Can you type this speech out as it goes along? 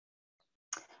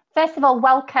First of all,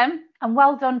 welcome and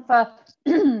well done for,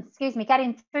 excuse me,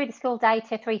 getting through the school day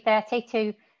to 3:30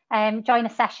 to join a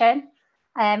session,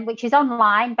 which is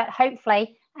online, but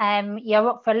hopefully you're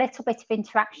up for a little bit of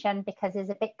interaction because there's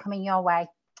a bit coming your way.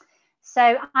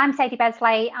 So I'm Sadie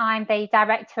Besley. I'm the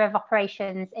Director of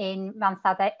Operations in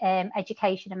Randstad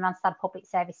Education and Randstad Public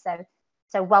Service.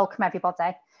 So welcome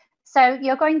everybody. So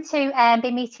you're going to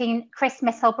be meeting Chris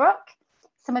Misselbrook.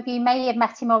 Some of you may have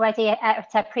met him already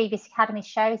at a previous Academy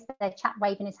show. So the chat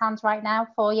waving his hands right now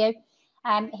for you.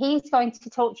 He's going to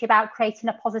talk to you about creating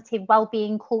a positive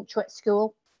wellbeing culture at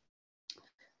school.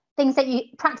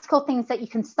 Practical things that you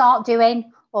can start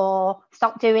doing or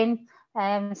stop doing,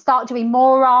 start doing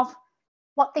more of.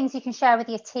 What things you can share with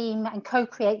your team and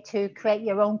co-create to create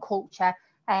your own culture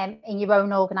in your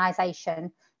own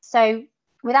organisation. So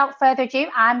without further ado,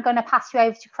 I'm going to pass you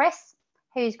over to Chris,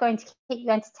 who's going to keep you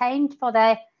entertained for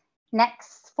the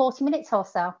next 40 minutes or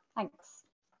so. Thanks.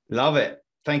 Love it.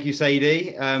 Thank you,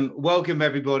 Sadie. Welcome,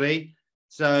 everybody.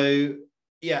 So,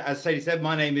 yeah, as Sadie said,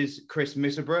 my name is Chris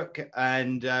Misselbrook,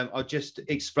 and I'll just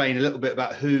explain a little bit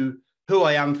about who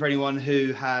I am for anyone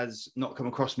who has not come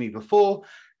across me before,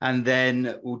 and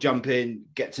then we'll jump in,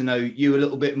 get to know you a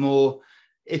little bit more.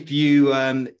 If you,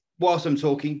 whilst I'm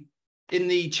talking, in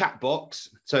the chat box,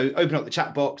 so open up the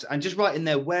chat box and just write in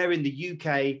there where in the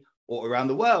UK or around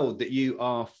the world that you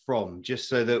are from, just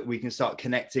so that we can start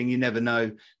connecting. You never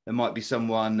know, there might be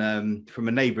someone from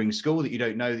a neighbouring school that you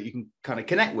don't know that you can kind of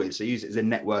connect with. So use it as a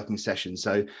networking session.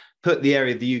 So put the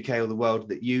area of the UK or the world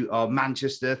that you are.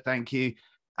 Manchester, thank you.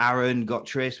 Aaron,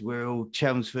 Gottris, Wirral,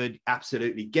 Chelmsford,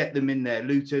 absolutely. Get them in there.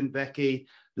 Luton, Becky,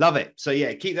 love it. So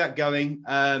yeah, keep that going.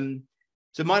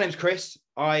 So my name's Chris.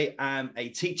 I am a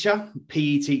teacher,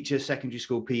 PE teacher, secondary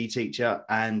school PE teacher,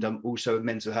 and I'm also a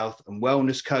mental health and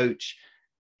wellness coach.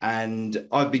 And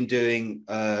I've been doing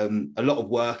a lot of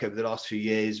work over the last few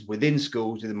years within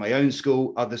schools, within my own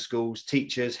school, other schools,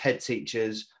 teachers, head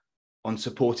teachers, on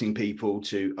supporting people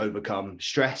to overcome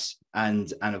stress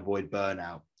and avoid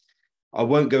burnout. I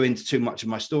won't go into too much of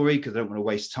my story because I don't want to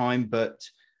waste time, but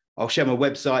I'll share my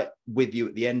website with you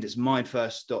at the end. It's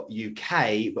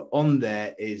mindfirst.uk, but on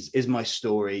there is my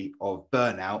story of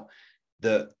burnout,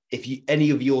 that if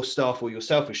any of your staff or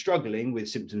yourself are struggling with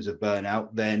symptoms of burnout,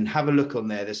 then have a look on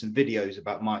there. There's some videos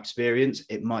about my experience.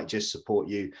 It might just support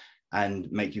you and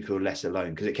make you feel less alone,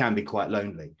 because it can be quite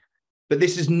lonely. But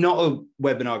this is not a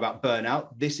webinar about burnout.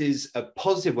 This is a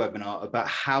positive webinar about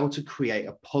how to create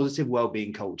a positive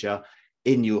wellbeing culture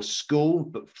in your school,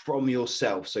 but from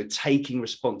yourself. So taking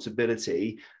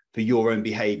responsibility for your own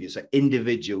behavior. So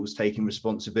individuals taking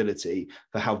responsibility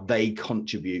for how they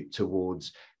contribute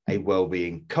towards a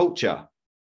wellbeing culture.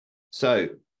 So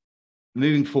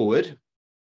moving forward,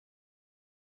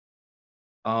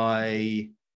 I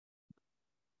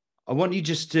want you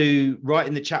just to write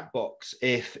in the chat box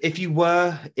if you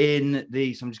were in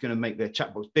the, so I'm just going to make the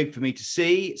chat box big for me to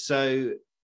see. So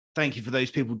thank you for those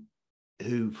people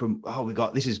who from,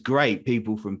 this is great,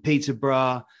 people from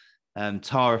Peterborough,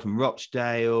 Tara from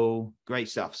Rochdale, great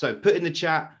stuff. So put in the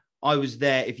chat, I was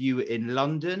there. If you were in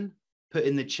London, put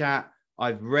in the chat,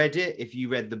 I've read it. If you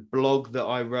read the blog that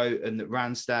I wrote and that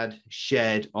Randstad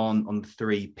shared on the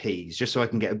 3 Ps, just so I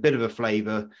can get a bit of a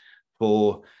flavour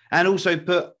for, and also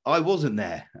put, I wasn't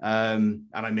there and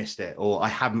I missed it, or I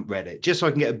haven't read it, just so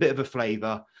I can get a bit of a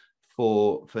flavour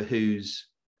for who's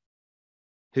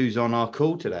on our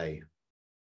call today.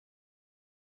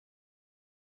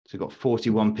 So we've got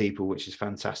 41 people, which is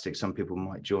fantastic. Some people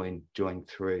might join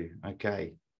through.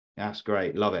 Okay, that's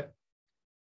great. Love it.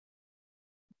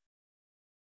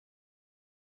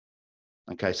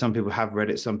 Okay, some people have read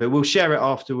it. Some people, we'll share it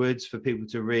afterwards for people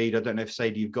to read. I don't know if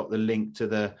Sadie, you've got the link to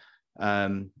the,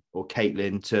 or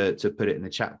Caitlin to put it in the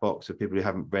chat box for people who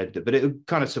haven't read it, but it will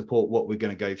kind of support what we're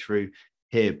going to go through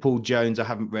here. Paul Jones, I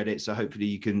haven't read it, so hopefully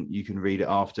you can read it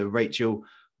after. Rachel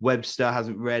Webster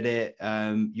hasn't read it.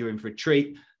 You're in for a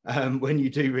treat when you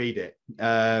do read it.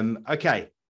 Okay,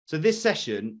 so this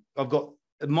session, I've got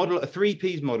a 3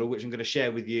 Ps model, which I'm going to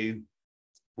share with you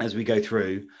as we go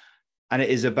through. And it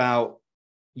is about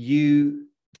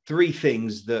 3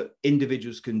 things that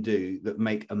individuals can do that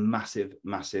make a massive,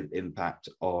 massive impact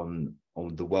on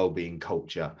the wellbeing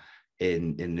culture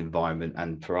in the environment,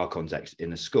 and for our context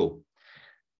in a school.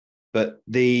 But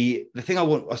the thing I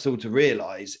want us all to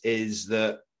realize is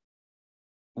that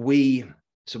we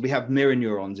have mirror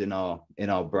neurons in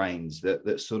our brains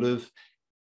that sort of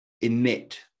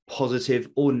emit positive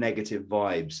or negative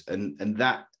vibes, and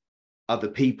that other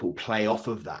people play off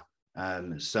of that.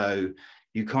 So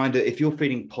you kind of, if you're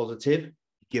feeling positive,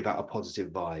 you give out a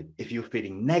positive vibe. If you're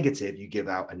feeling negative, you give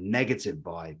out a negative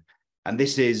vibe. And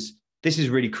this is this is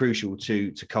really crucial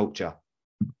to culture.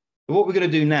 But what we're going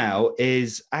to do now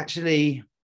is actually,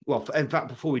 well, in fact,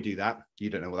 before we do that, you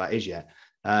don't know what that is yet.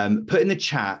 Put in the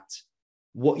chat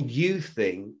what you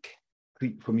think,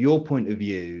 from your point of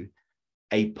view,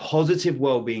 a positive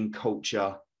wellbeing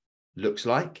culture looks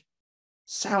like,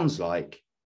 sounds like,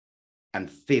 and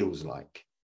feels like.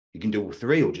 You can do all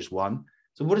three or just one.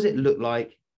 So what does it look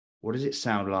like? What does it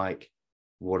sound like?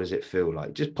 What does it feel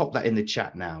like? Just pop that in the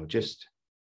chat now. Just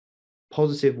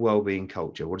positive wellbeing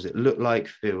culture. What does it look like,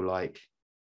 feel like,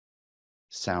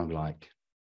 sound like?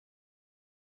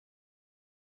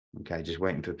 Okay, just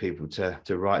waiting for people to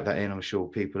write that in. I'm sure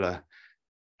people are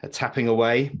tapping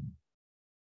away.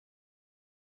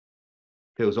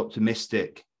 Feels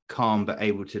optimistic, calm, but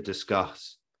able to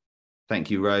discuss.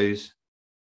 Thank you, Rose.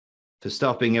 For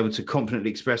staff being able to confidently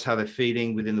express how they're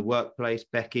feeling within the workplace.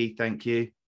 Becky, thank you.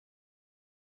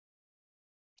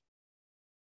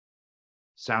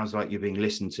 Sounds like you're being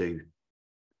listened to.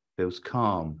 Feels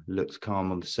calm, looks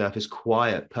calm on the surface,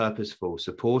 quiet, purposeful,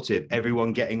 supportive,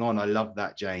 everyone getting on. I love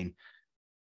that, Jane.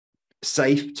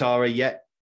 Safe, Tara, yeah,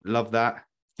 love that.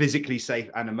 Physically safe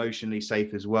and emotionally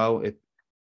safe as well. If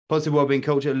positive wellbeing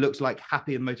culture looks like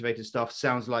happy and motivated staff,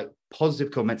 sounds like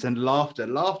positive comments and laughter.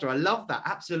 Laughter, I love that,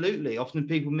 absolutely. Often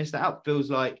people miss that out. Feels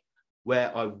like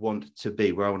where I want to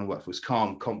be, where I want to work for. It's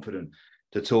calm, confident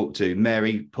to talk to.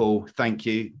 Mary, Paul, thank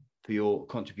you for your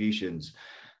contributions.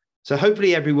 So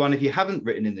hopefully everyone, if you haven't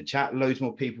written in the chat, loads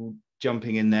more people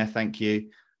jumping in there, thank you.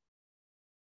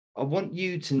 I want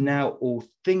you to now all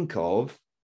think of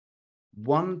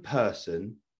one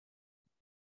person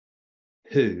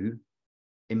who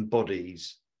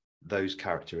embodies those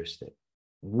characteristics.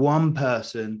 One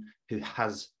person who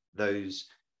has those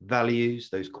values,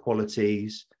 those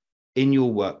qualities in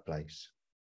your workplace,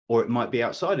 or it might be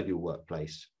outside of your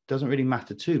workplace. Doesn't really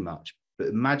matter too much, but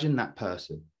imagine that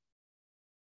person.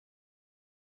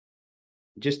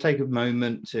 Just take a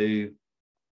moment to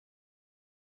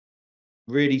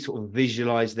really sort of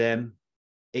visualize them.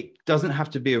 It doesn't have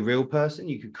to be a real person.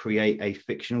 You could create a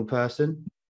fictional person.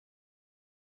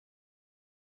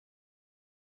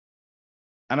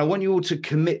 And I want you all to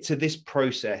commit to this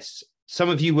process. Some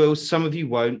of you will, some of you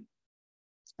won't,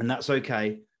 and that's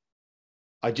okay.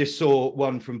 I just saw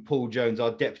one from Paul Jones,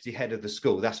 our deputy head of the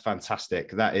school. That's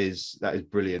fantastic. That is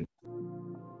brilliant.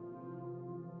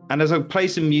 And as I play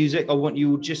some music, I want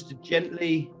you all just to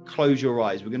gently close your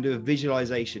eyes. We're going to do a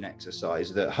visualization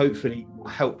exercise that hopefully will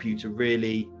help you to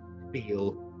really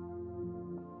feel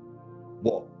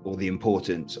what, or the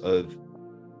importance of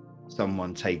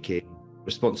someone taking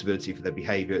responsibility for their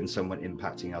behavior and someone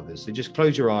impacting others. So just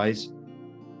close your eyes.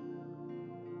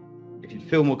 If you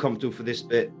feel more comfortable for this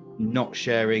bit, not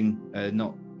sharing,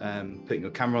 not putting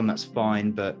your camera on, that's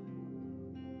fine, but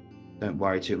don't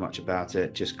worry too much about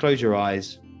it. Just close your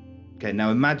eyes. Okay,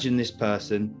 now imagine this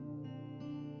person,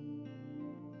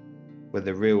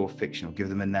 whether real or fictional, give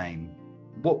them a name.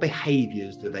 What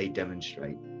behaviors do they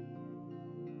demonstrate?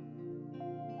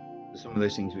 Some of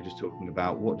those things we were just talking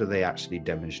about, what do they actually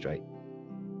demonstrate?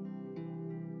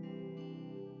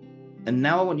 And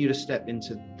now I want you to step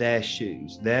into their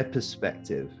shoes, their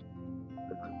perspective.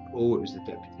 Paul, it was the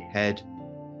deputy head.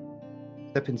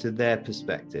 Step into their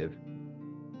perspective.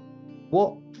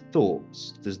 What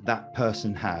thoughts does that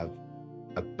person have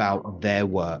about their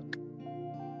work?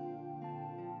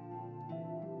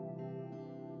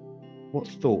 What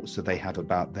thoughts do they have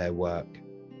about their work?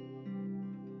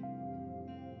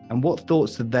 And what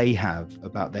thoughts do they have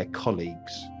about their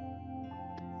colleagues?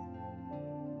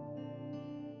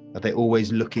 Are they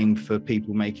always looking for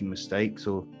people making mistakes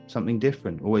or something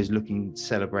different? Always looking to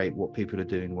celebrate what people are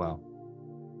doing well?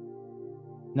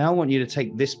 Now I want you to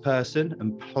take this person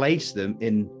and place them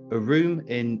in a room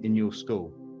in your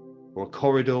school, or a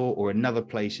corridor, or another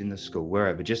place in the school,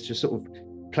 wherever. Just sort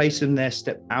of place them there,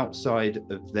 step outside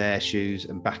of their shoes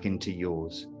and back into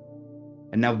yours.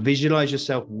 And now visualize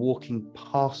yourself walking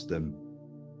past them.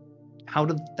 How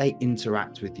do they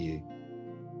interact with you?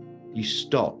 You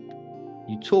stop,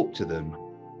 you talk to them.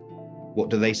 What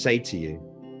do they say to you?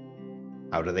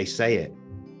 How do they say it?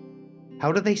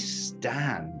 How do they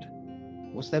stand?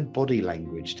 What's their body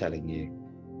language telling you?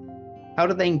 How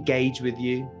do they engage with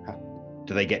you?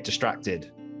 Do they get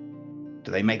distracted?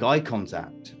 Do they make eye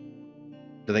contact?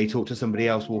 Do they talk to somebody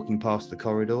else walking past the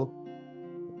corridor?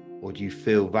 Or do you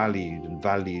feel valued and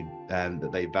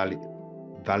that they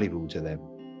valuable to them?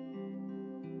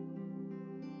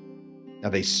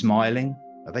 Are they smiling?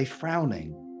 Are they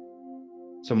frowning?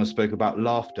 Someone spoke about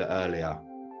laughter earlier.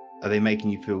 Are they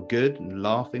making you feel good and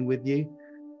laughing with you?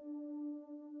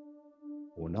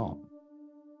 Or not?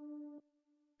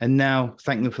 And now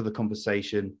thank them for the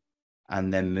conversation.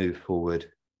 and then move forward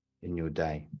in your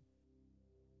day.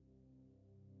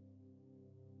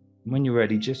 When you're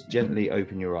ready, just gently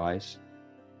open your eyes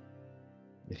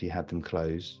if you had them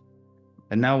closed.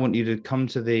 And now I want you to come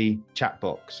to the chat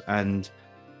box and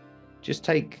just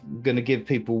I'm going to give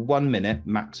people 1 minute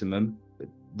maximum, but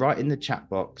write in the chat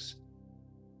box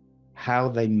how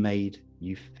they made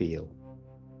you feel.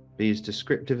 Be as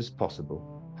descriptive as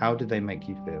possible. How did they make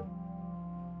you feel?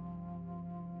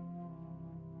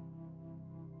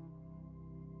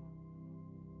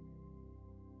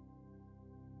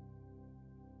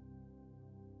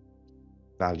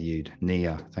 Valued.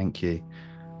 Nia, thank you.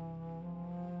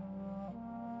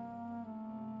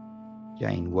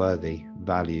 Jane, worthy,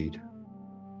 valued.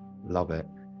 Love it.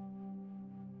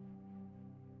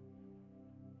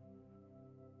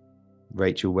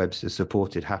 Rachel Webster,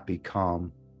 supported, happy,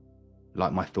 calm,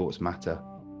 like my thoughts matter.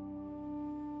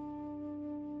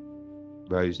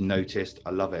 Rose, noticed,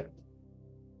 I love it.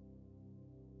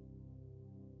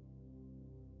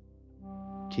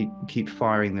 Keep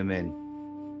firing them in.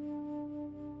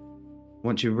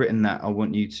 Once you've written that, I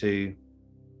want you to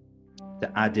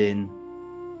add in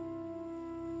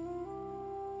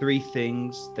 3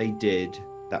 things they did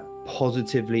that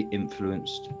positively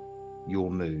influenced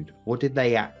your mood. What did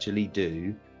they actually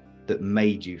do that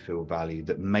made you feel valued,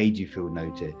 that made you feel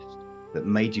noticed, that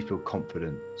made you feel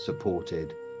confident,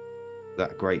 supported,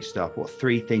 that great stuff? What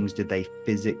 3 things did they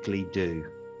physically do?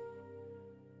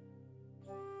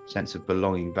 Sense of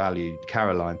belonging, valued.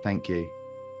 Caroline, thank you.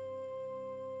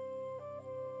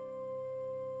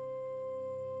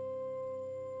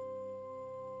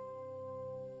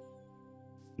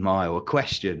 Mile, a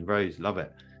question. Rose, love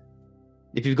it.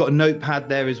 If you've got a notepad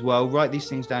there as well, write these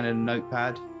things down in a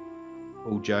notepad.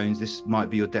 Paul Jones, this might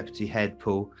be your deputy head,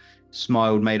 Paul.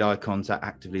 Smiled, made eye contact,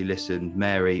 actively listened.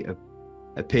 Mary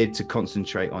appeared to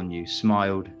concentrate on you,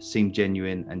 smiled, seemed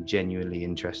genuine and genuinely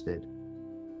interested.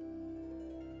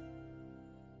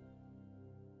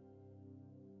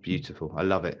 Beautiful. I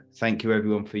love it. Thank you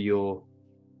everyone for your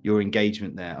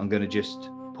engagement there. I'm going to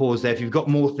just pause there. If you've got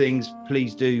more things,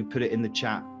 please do put it in the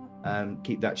chat.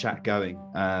 Keep that chat going.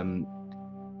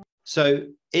 So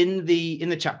in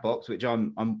the chat box, which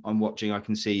I'm watching, I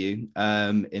can see you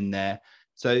in there.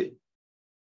 So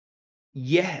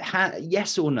yeah,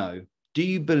 yes or no? Do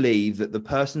you believe that the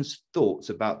person's thoughts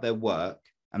about their work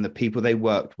and the people they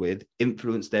worked with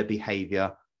influence their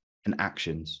behavior and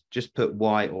actions? Just put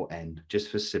Y or N, just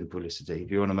for simplicity. If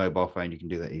you're on a mobile phone, you can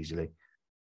do that easily.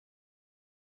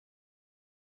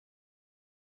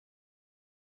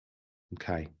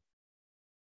 Okay.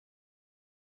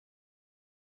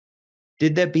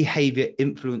 Did their behavior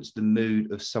influence the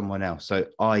mood of someone else? So,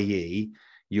 i.e.,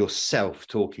 yourself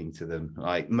talking to them.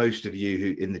 Like most of you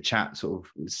who in the chat sort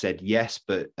of said yes,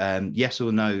 but yes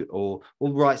or no, or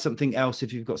write something else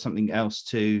if you've got something else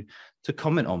to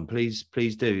comment on. Please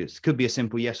do. It could be a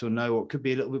simple yes or no, or it could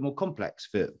be a little bit more complex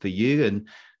for you. And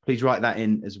please write that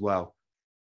in as well.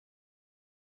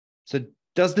 So,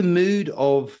 does the mood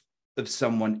of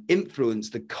someone influence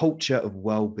the culture of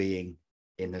well-being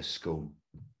in a school?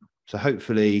 So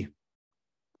hopefully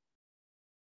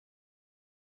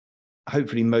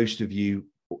most of you,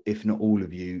 if not all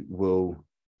of you, will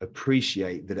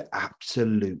appreciate that it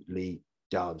absolutely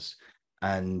does.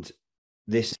 And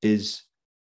this is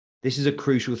a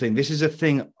crucial thing. This is a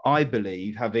thing I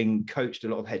believe, having coached a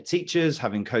lot of head teachers,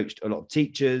 having coached a lot of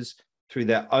teachers through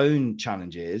their own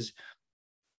challenges,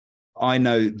 I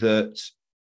know that,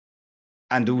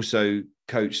 and also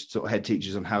coached sort of head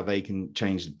teachers on how they can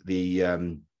change the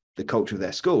culture of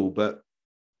their school. But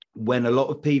when a lot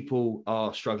of people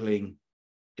are struggling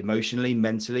emotionally,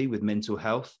 mentally, with mental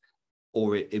health,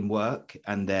 or in work,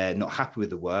 and they're not happy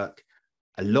with the work,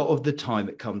 a lot of the time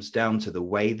it comes down to the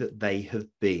way that they have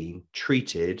been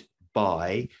treated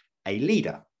by a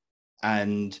leader.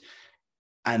 And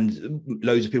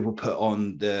loads of people put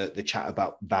on the chat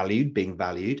about being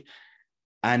valued.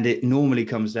 And it normally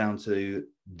comes down to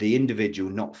the individual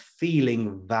not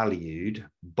feeling valued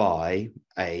by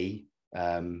a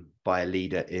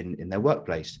leader in their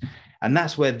workplace. And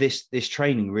that's where this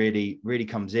training really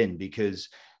comes in, because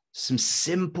some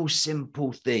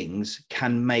simple things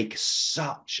can make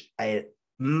such a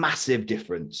massive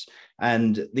difference.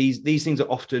 And these things are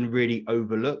often really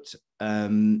overlooked,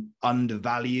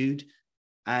 undervalued,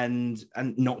 and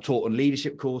not taught on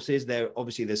leadership courses.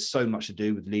 There's so much to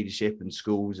do with leadership and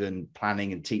schools and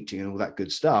planning and teaching and all that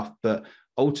good stuff, but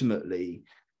ultimately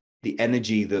the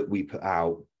energy that we put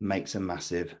out makes a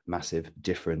massive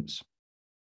difference.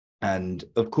 And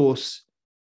of course,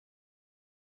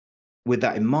 with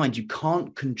that in mind, you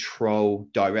can't control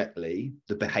directly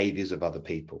the behaviors of other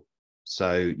people.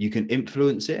 So you can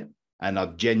influence it. And I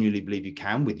genuinely believe you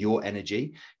can with your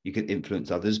energy. You can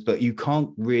influence others, but you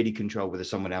can't really control whether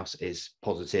someone else is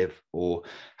positive or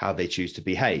how they choose to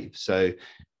behave. So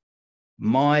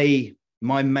my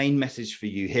main message for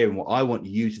you here, and what I want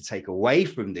you to take away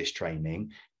from this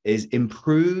training, is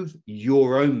improve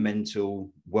your own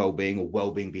mental well-being or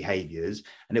well-being behaviors,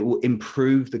 and it will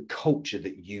improve the culture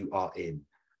that you are in.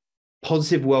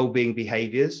 Positive well-being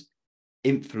behaviors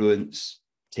influence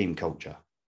team culture.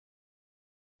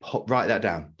 Write that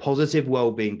down. Positive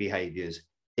well-being behaviors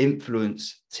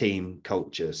influence team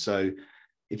culture. So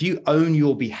if you own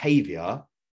your behavior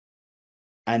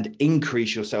and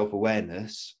increase your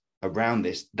self-awareness around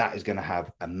this, that is going to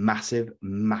have a massive,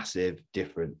 massive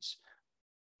difference.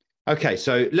 Okay,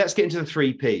 so let's get into the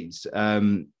 3 Ps.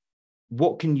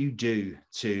 What can you do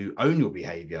to own your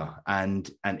behavior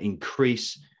and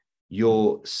increase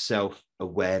your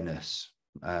self-awareness?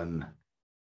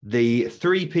 The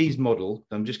 3 Ps model,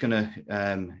 I'm just going to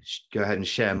go ahead and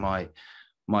share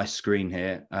my screen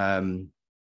here,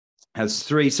 has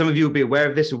 3. Some of you will be aware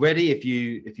of this already if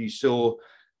you saw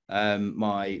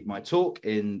my talk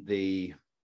in the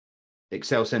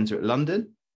Excel Centre at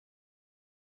London.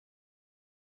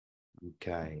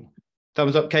 Okay,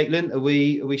 thumbs up, Caitlin. Are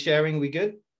we sharing? Are we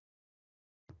good?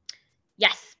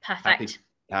 Yes, perfect.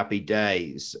 Happy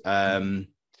days.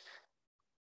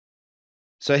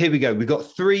 So here we go. We've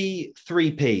got three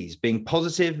Ps: being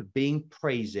positive, being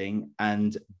praising,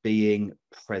 and being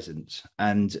present.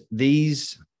 And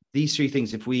these 3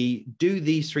 things, if we do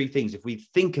these 3 things, if we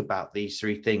think about these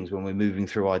 3 things when we're moving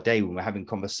through our day, when we're having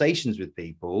conversations with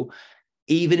people,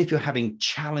 even if you're having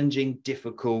challenging,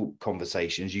 difficult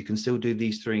conversations, you can still do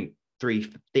these three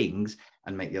things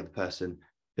and make the other person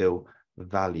feel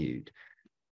valued.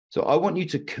 So I want you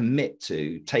to commit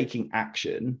to taking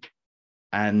action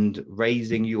and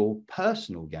raising your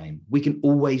personal game. We can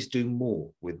always do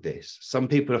more with this. Some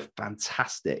people are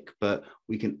fantastic, but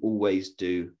we can always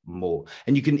do more.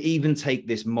 And you can even take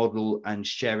this model and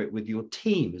share it with your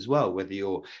team as well, whether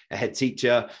you're a head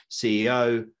teacher,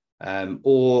 CEO,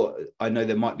 or I know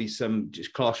there might be some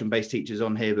just classroom-based teachers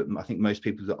on here, but I think most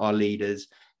people are leaders.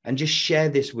 And just share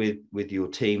this with your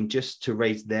team just to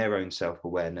raise their own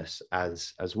self-awareness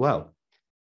as well.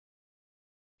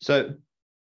 So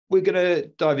we're going to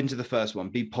dive into the first one,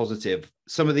 be positive.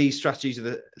 Some of these strategies are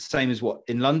the same as what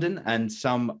in London, and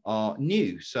some are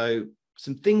new. So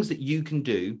some things that you can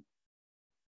do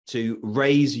to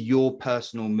raise your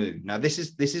personal mood. Now, this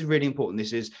is really important.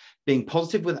 This is being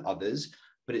positive with others,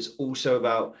 but it's also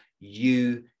about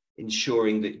you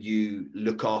ensuring that you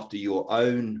look after your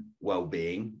own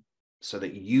well-being so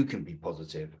that you can be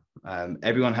positive.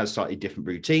 Everyone has slightly different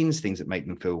routines, things that make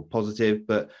them feel positive,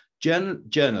 but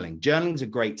journaling is a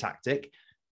great tactic.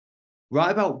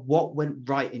 Write about what went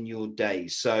right in your day.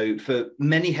 So for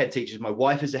many head teachers, my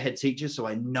wife is a head teacher, so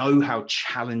I know how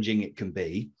challenging it can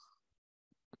be.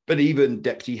 But even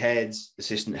deputy heads,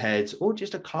 assistant heads, or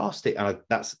just a class teacher,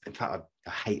 in fact, I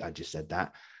hate I just said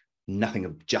that.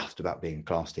 Nothing just about being a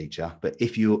class teacher. But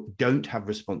if you don't have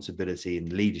responsibility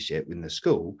in leadership in the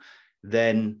school,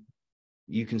 then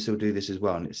you can still do this as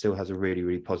well. And it still has a really,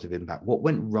 really positive impact. What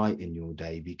went right in your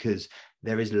day? Because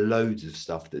there is loads of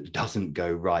stuff that doesn't go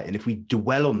right. And if we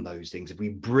dwell on those things, if we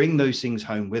bring those things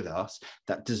home with us,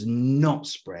 that does not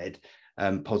spread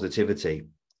positivity.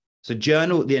 So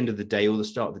journal at the end of the day or the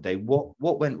start of the day.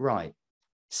 What went right?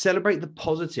 Celebrate the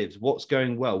positives. What's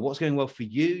going well? What's going well for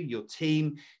you, your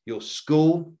team, your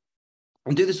school?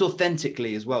 And do this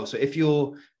authentically as well. So if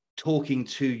you're talking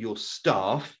to your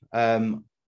staff,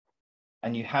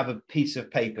 and you have a piece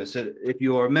of paper. So if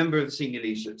you're a member of the senior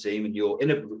leadership team and you're in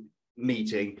a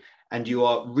meeting and you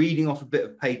are reading off a bit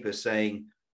of paper saying,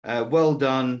 well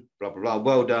done, blah, blah, blah,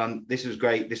 well done, this was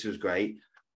great,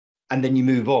 and then you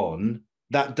move on,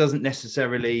 that doesn't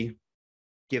necessarily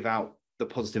give out the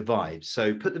positive vibes.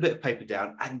 So put the bit of paper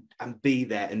down and be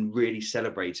there and really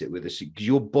celebrate it with us.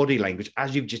 Your body language,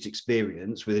 as you've just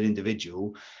experienced with an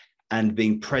individual, and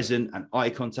being present and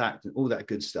eye contact and all that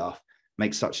good stuff,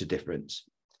 makes such a difference.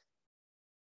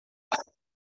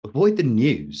 Avoid the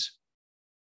news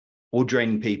or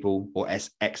draining people or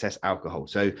excess alcohol.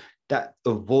 So that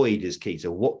avoid is key.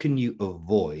 So what can you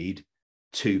avoid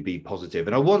to be positive?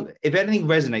 And I want, if anything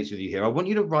resonates with you here, I want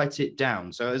you to write it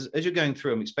down. So as you're going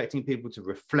through, I'm expecting people to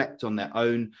reflect on their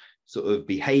own sort of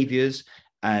behaviors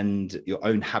and your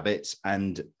own habits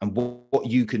and what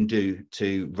you can do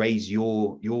to raise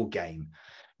your game.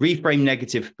 Reframe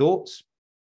negative thoughts.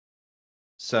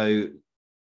 So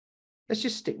let's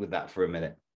just stick with that for a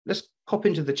minute. Let's pop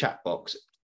into the chat box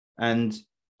and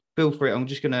feel free. I'm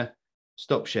just going to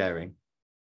stop sharing.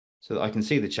 so that I can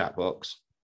see the chat box.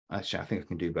 Actually, I think I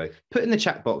can do both. Put in the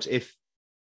chat box if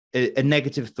a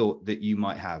negative thought that you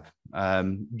might have.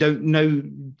 Don't know,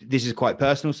 this is quite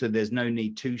personal, so there's no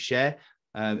need to share.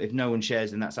 If no one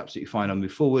shares, then that's absolutely fine. I'll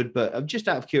move forward. But just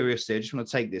out of curiosity, I just want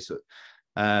to take this,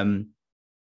 and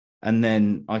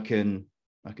then I can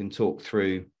talk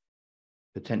through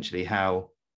potentially how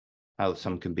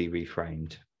some can be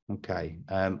reframed. Okay.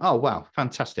 Oh, wow.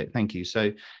 Fantastic. Thank you.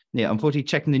 So, yeah, unfortunately,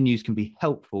 checking the news can be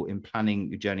helpful in planning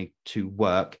your journey to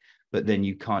work, but then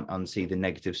you can't unsee the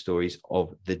negative stories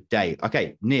of the day.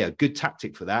 Okay, Nia, good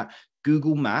tactic for that.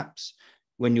 Google Maps,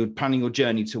 when you're planning your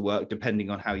journey to work, depending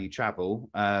on how you travel,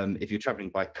 if you're traveling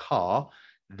by car,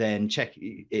 then check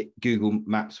it. Google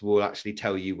Maps will actually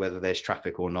tell you whether there's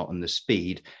traffic or not and the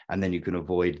speed, and then you can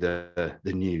avoid the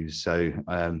news. So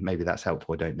maybe that's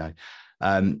helpful. I don't know.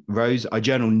 Rose, I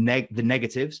journal the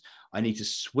negatives. I need to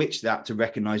switch that to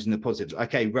recognizing the positives.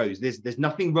 Okay, Rose, there's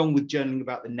nothing wrong with journaling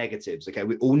about the negatives. Okay,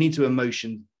 we all need to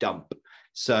emotion dump.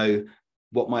 So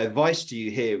what my advice to you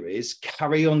here is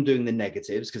carry on doing the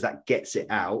negatives because that gets it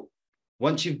out.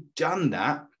 Once you've done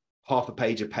that, half a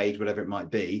page, whatever it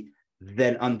might be,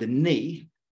 then underneath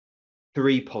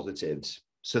 3 positives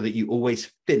so that you always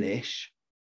finish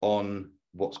on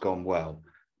what's gone well.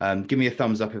 Give me a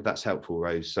thumbs up if that's helpful,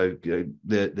 Rose. So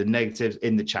the negatives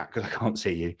in the chat because I can't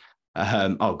see you.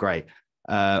 Oh, great.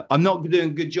 I'm not doing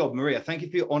a good job, Maria. Thank you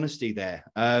for your honesty there.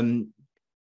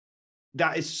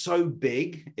 That is so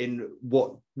big in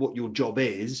what your job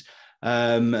is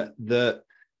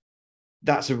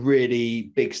that's a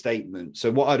really big statement. So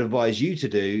what I'd advise you to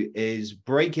do is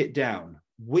break it down.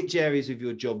 Which areas of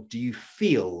your job do you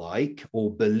feel like or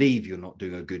believe you're not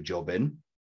doing a good job in?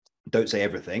 Don't say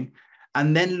everything.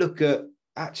 And then look at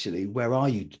actually, where are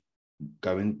you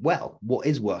going well? What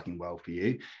is working well for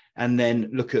you? And then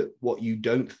look at what you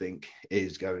don't think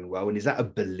is going well. And is that a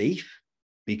belief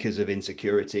because of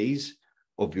insecurities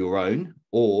of your own,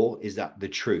 or is that the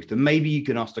truth? And maybe you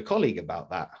can ask a colleague about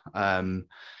that.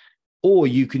 Or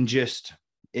you can just,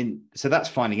 so that's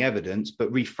finding evidence,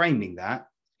 but reframing that,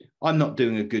 I'm not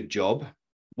doing a good job.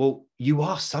 Well, you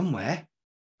are somewhere.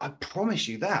 I promise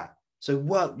you that. So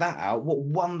work that out. What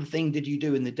one thing did you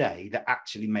do in the day that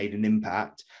actually made an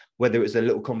impact? Whether it was a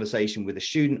little conversation with a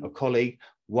student or colleague,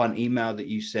 one email that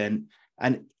you sent.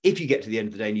 And if you get to the end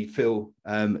of the day and you feel,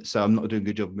 so I'm not doing a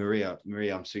good job, Maria,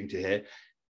 I'm soon to hear,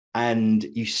 and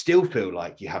you still feel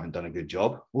like you haven't done a good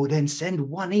job, well, then send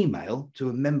one email to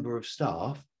a member of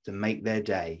staff to make their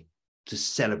day, to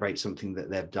celebrate something that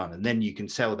they've done. And then you can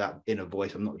tell that inner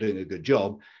voice, I'm not doing a good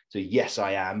job. So yes,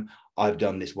 I am. I've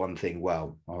done this one thing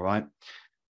well. All right.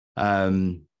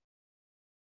 Okay,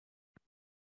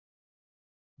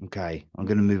 I'm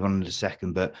going to move on in a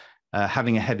second, but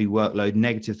having a heavy workload,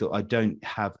 negative thought, I don't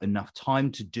have enough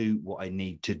time to do what I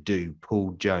need to do.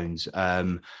 Paul Jones.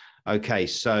 Okay,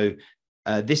 so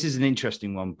this is an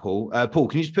interesting one, Paul. Paul,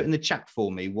 can you just put in the chat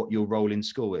for me what your role in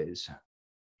school is?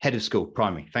 Head of school,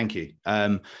 primary. Thank you.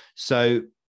 So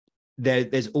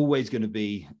there's always going to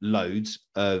be loads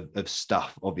of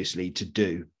stuff, obviously, to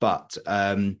do. But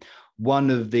one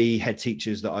of the head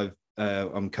teachers that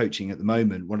I'm coaching at the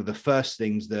moment, one of the first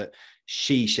things that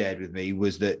she shared with me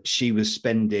was that she was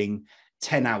spending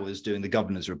 10 hours doing the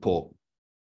governor's report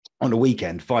on a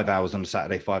weekend, 5 hours on a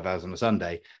Saturday, 5 hours on a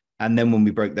Sunday. And then when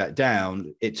we broke that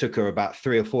down, it took her about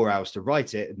 3 or 4 hours to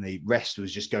write it. And the rest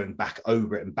was just going back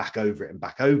over it and back over it and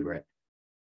back over it.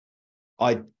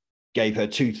 I gave her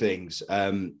 2 things.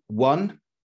 One,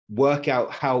 work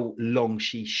out how long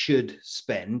she should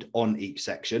spend on each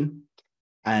section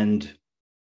and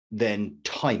then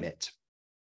time it,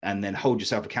 and then hold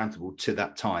yourself accountable to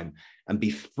that time and be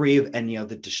free of any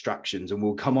other distractions. And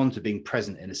we'll come on to being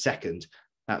present in a second.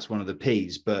 That's one of the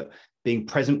P's, but being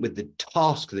present with the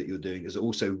task that you're doing is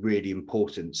also really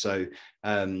important. So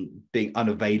being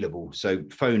unavailable. So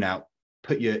phone out,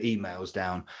 put your emails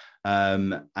down,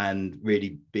 and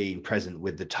really being present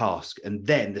with the task. And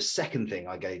then the second thing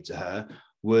I gave to her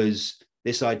was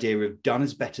this idea of done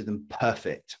is better than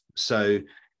perfect. So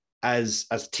as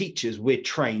teachers, we're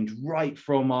trained right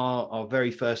from our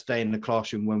very first day in the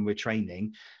classroom when we're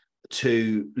training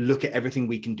to look at everything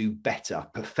we can do better.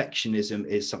 Perfectionism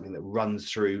is something that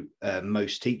runs through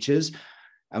most teachers.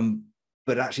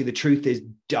 But actually the truth is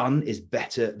done is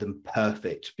better than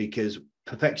perfect, because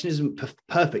perfectionism,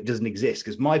 perfect doesn't exist,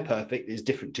 because my perfect is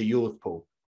different to yours, Paul.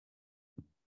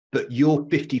 But your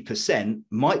 50%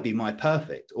 might be my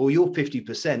perfect, or your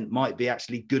 50% might be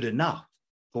actually good enough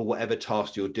for whatever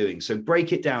task you're doing. So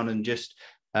break it down and just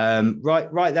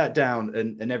write that down,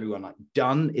 and everyone, like,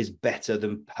 done is better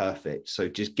than perfect. So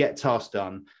just get tasks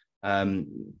done.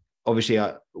 obviously,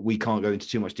 we can't go into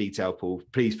too much detail, Paul.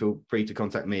 Please feel free to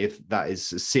contact me if that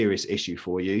is a serious issue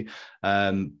for you.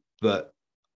 But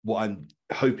what I'm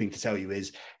hoping to tell you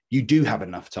is you do have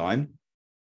enough time,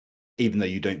 even though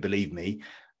you don't believe me.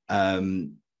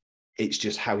 It's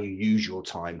just how you use your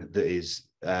time that is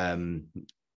sort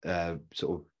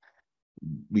of,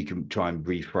 we can try and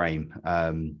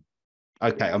reframe.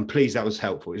 Okay, I'm pleased that was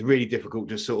helpful. It's really difficult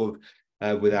just sort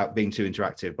of without being too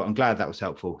interactive, but I'm glad that was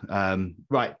helpful.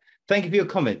 Right, thank you for your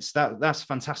comments. That's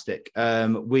fantastic.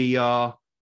 We are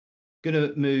going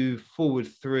to move forward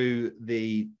through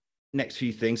the next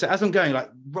few things. So as I'm going, like,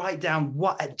 write down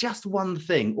just one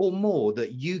thing or more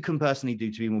that you can personally do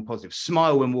to be more positive.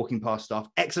 Smile when walking past staff.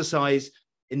 Exercise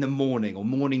in the morning or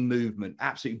morning movement.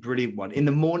 Absolutely brilliant one. In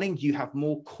the morning, you have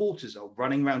more cortisol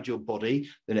running around your body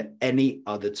than at any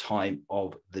other time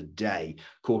of the day.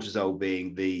 Cortisol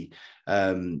being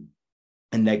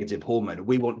a negative hormone.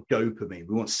 We want dopamine.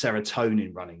 We want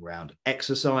serotonin running around.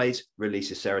 Exercise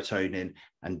releases serotonin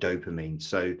and dopamine.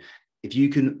 So if you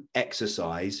can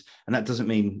exercise, and that doesn't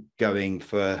mean going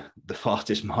for the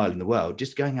fastest mile in the world,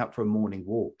 just going out for a morning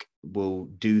walk will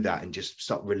do that and just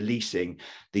start releasing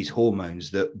these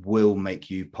hormones that will make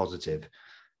you positive.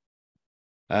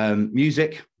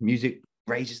 Music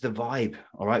raises the vibe.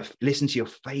 All right. Listen to your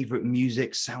favorite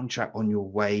music soundtrack on your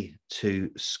way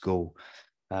to school.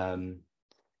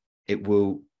 It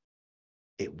will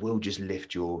just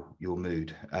lift your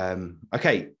mood.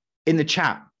 Okay. In the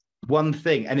chat, one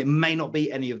thing, and it may not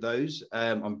be any of those.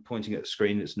 I'm pointing at a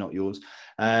screen, it's not yours.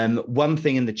 One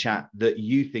thing in the chat that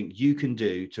you think you can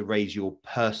do to raise your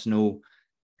personal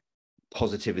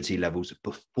positivity levels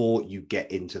before you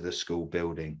get into the school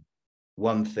building.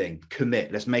 One thing,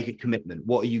 commit. Let's make a commitment.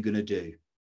 What are you going to do?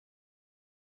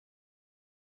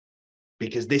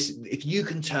 Because if you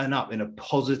can turn up in a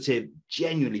positive,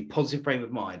 genuinely positive frame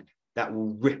of mind, that will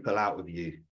ripple out of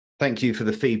you. Thank you for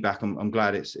the feedback. I'm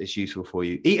glad it's useful for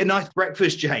you. Eat a nice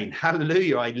breakfast, Jane.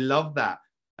 Hallelujah. I love that.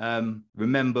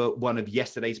 Remember one of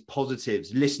yesterday's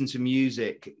positives. Listen to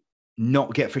music.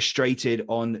 Not get frustrated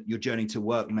on your journey to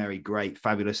work, Mary. Great.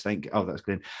 Fabulous. Thank you. Oh, that's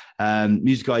good.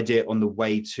 Music idea on the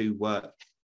way to work.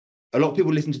 A lot of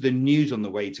people listen to the news on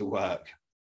the way to work.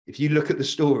 If you look at the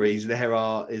stories, there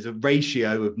is a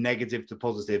ratio of negative to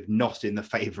positive, not in the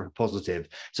favor of positive.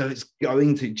 So it's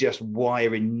going to just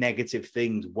wire in negative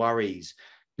things, worries.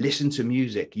 Listen to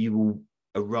music. You will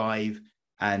arrive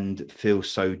and feel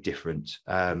so different.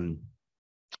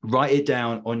 Write it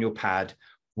down on your pad.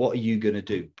 What are you going to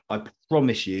do? I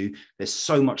promise you, there's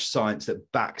so much science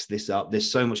that backs this up.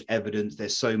 There's so much evidence.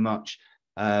 There's so much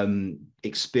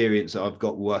experience that I've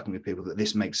got working with people that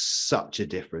this makes such a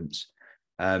difference.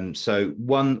 So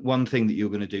one thing that you're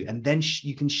going to do, and then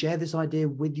you can share this idea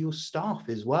with your staff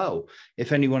as well.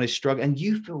 If anyone is struggling and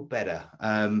you feel better,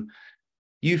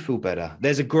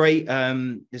 There's a great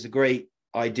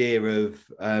idea of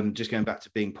just going back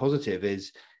to being positive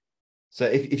is, so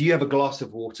if you have a glass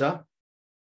of water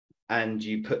and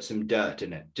you put some dirt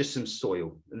in it, just some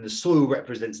soil, and the soil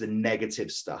represents the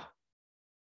negative stuff.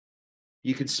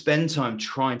 You could spend time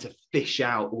trying to fish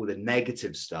out all the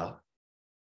negative stuff,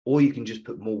 or you can just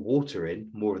put more water in,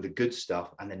 more of the good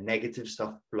stuff, and the negative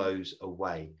stuff flows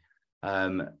away.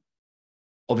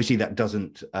 Obviously, that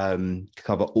doesn't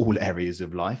cover all areas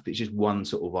of life, but it's just one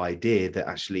sort of idea that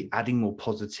actually adding more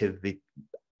positivity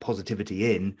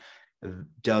in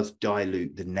does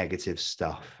dilute the negative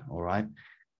stuff, all right?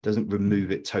 Doesn't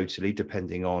remove it totally,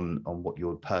 depending on what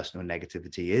your personal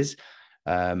negativity is,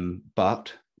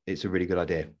 but it's a really good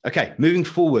idea. Okay, moving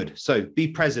forward. So be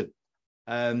present.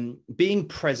 Being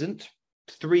present,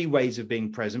 3 ways of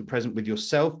being present: present with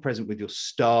yourself, present with your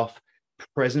staff,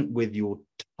 present with your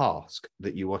task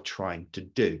that you are trying to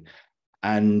do.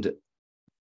 And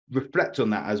reflect on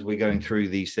that as we're going through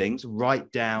these things.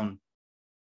 Write down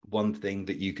one thing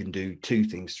that you can do, 2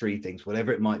 things, 3 things,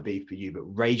 whatever it might be for you, but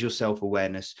raise your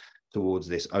self-awareness towards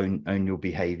this, own your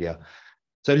behavior.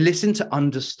 So listen to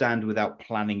understand without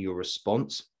planning your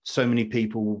response. So many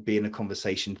people will be in a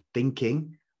conversation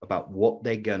thinking about what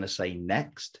they're going to say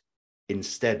next,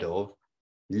 instead of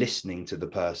listening to the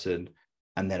person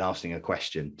and then asking a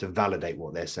question to validate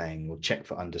what they're saying or check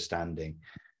for understanding.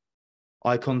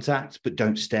 Eye contact, but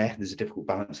don't stare. There's a difficult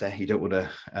balance there. You don't want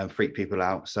to freak people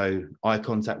out. So eye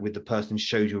contact with the person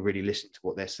shows you're really listening to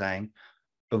what they're saying.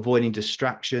 Avoiding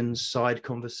distractions, side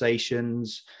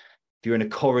conversations. If you're in a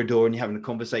corridor and you're having a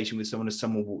conversation with someone as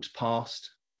someone walks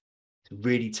past, it's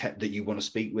really that you want to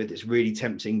speak with, it's really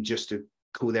tempting just to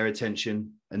call their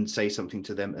attention and say something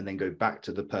to them and then go back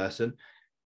to the person.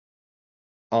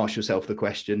 ask yourself the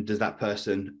question, does that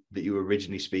person that you were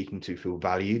originally speaking to feel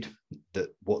valued, that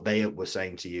what they were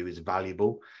saying to you is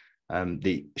valuable?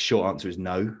 The short answer is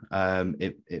no.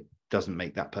 It doesn't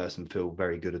make that person feel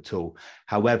very good at all.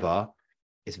 However,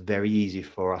 it's very easy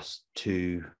for us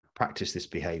to practice this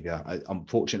behavior.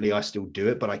 Unfortunately, I still do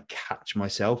it, but I catch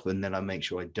myself and then I make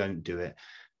sure I don't do it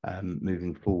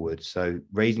moving forward. So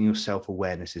raising your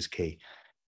self-awareness is key.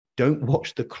 Don't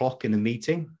watch the clock in a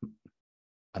meeting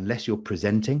unless you're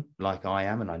presenting like I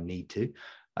am, and I need to.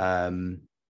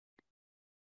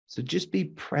 So just be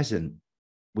present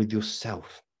with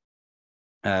yourself.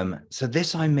 So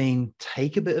this, I mean,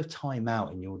 take a bit of time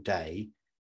out in your day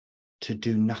to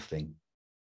do nothing.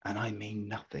 And I mean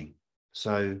nothing.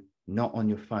 So not on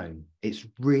your phone. It's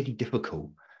really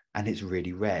difficult and it's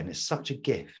really rare, and it's such a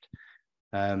gift.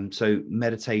 So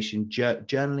meditation,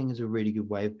 journaling is a really good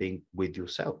way of being with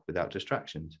yourself without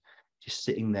distractions. Just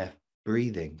sitting there,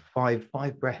 breathing, five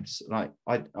breaths. Like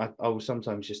I will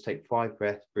sometimes just take 5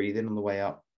 breaths, breathe in on the way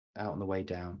up, out on the way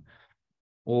down,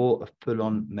 or a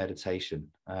full-on meditation.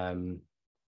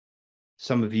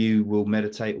 Some of you will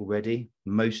meditate already.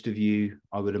 Most of you,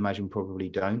 I would imagine, probably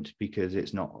don't, because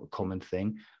it's not a common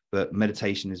thing. But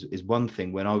meditation is one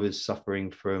thing. When I was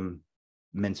suffering from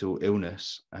mental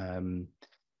illness,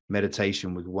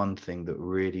 meditation was one thing that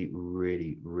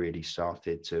really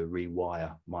started to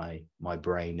rewire my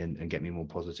brain and get me more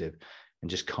positive and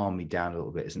just calm me down a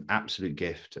little bit. It's an absolute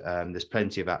gift. There's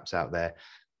plenty of apps out there.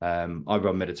 I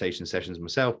run meditation sessions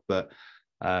myself, but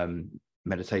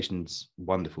meditation's a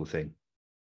wonderful thing.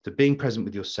 So being present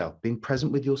with yourself, being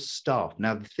present with your staff.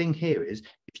 Now, the thing here is,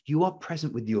 if you are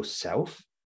present with yourself,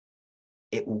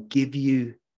 it will give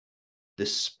you the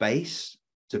space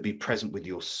to be present with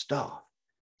your staff.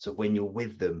 So when you're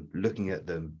with them, looking at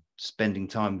them, spending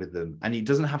time with them, and you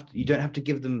don't have to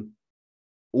give them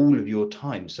all of your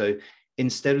time. So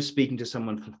instead of speaking to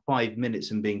someone for 5 minutes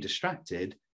and being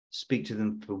distracted, speak to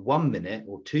them for 1 minute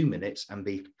or 2 minutes and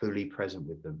be fully present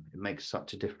with them. It makes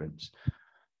such a difference.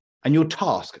 And your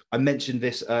task, I mentioned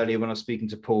this earlier when I was speaking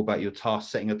to Paul about your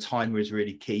task. Setting a timer is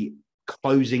really key.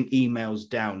 Closing emails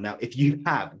down. Now, if you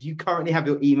currently have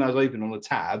your emails open on a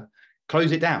tab,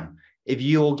 close it down. If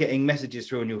you're getting messages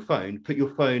through on your phone, put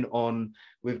your phone on,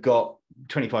 we've got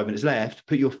 25 minutes left,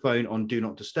 put your phone on do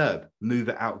not disturb, move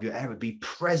it out of your area, be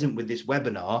present with this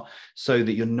webinar so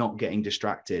that you're not getting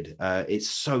distracted. It's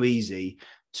so easy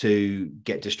to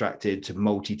get distracted, to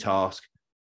multitask,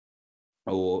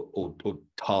 or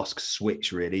task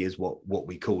switch, really is what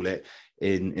we call it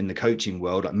in the coaching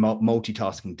world. Like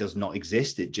multitasking does not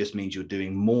exist. It just means you're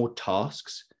doing more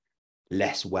tasks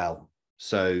less well.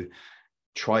 So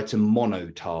try to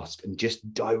monotask and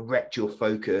just direct your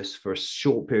focus for a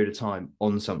short period of time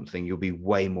on something. You'll be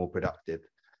way more productive.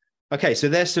 Okay, so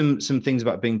there's some things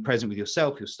about being present with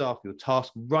yourself, your staff, your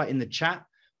task. Right in the chat,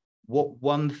 what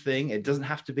one thing, it doesn't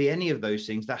have to be any of those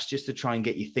things. That's just to try and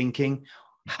get you thinking.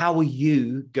 How are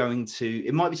you going to,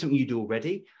 it might be something you do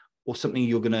already, or something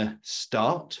you're going to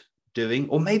start doing,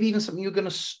 or maybe even something you're going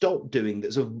to stop doing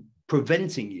that's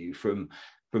preventing you from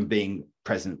being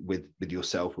present with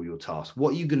yourself or your task.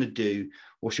 What are you going to do?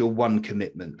 What's your one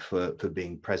commitment for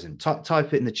being present?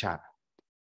 Type it in the chat.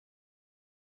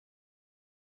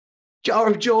 Jar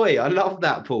of joy. I love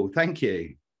that, Paul. Thank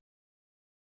you.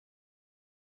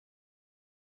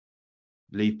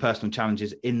 Leave personal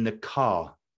challenges in the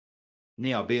car.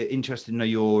 Nia, I'd be interested to know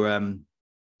your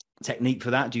technique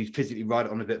for that. Do you physically write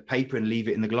it on a bit of paper and leave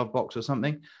it in the glove box or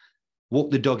something?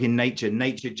 Walk the dog in nature.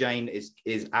 Nature, Jane,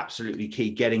 is absolutely key.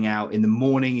 Getting out in the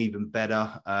morning, even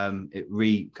better.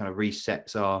 It kind of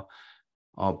resets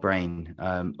our brain.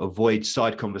 Avoid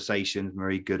side conversations,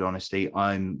 Marie, good honesty.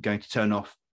 I'm going to turn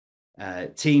off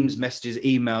Teams messages,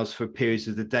 emails for periods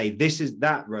of the day.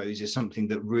 That, Rose, is something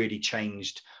that really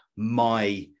changed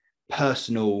my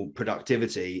personal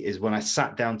productivity. Is when I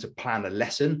sat down to plan a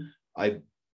lesson, I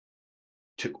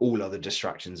took all other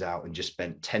distractions out and just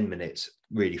spent 10 minutes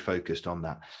really focused on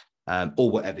that, or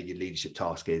whatever your leadership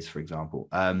task is, for example.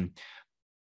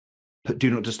 Put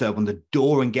do not disturb on the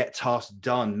door and get tasks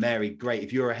done. Mary, great.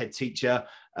 If you're a head teacher,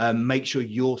 make sure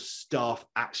your staff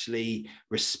actually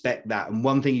respect that. And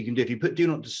one thing you can do, if you put do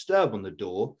not disturb on the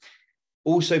door,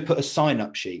 also put a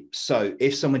sign-up sheet. So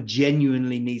if someone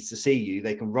genuinely needs to see you,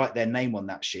 they can write their name on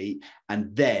that sheet,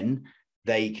 and then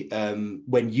they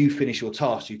when you finish your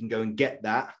task, you can go and get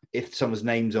that. If someone's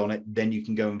name's on it, then you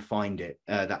can go and find it,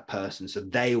 that person, so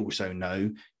they also know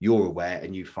you're aware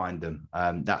and you find them.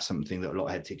 That's something that a lot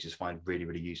of head teachers find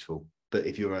really useful. But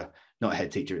if you're not a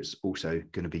head teacher, it's also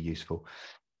going to be useful.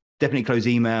 Definitely close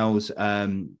emails.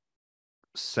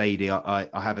 Sadie, I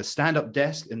have a stand-up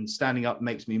desk, and standing up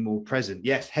makes me more present.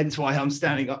 Yes, hence why I'm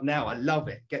standing up now. I love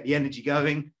it. Get the energy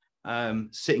going.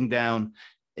 Sitting down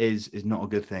is not a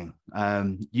good thing.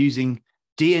 Using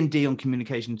D&D on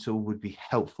communication tool would be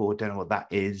helpful. I don't know what that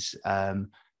is.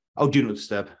 Oh, do not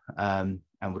disturb. And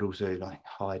would also like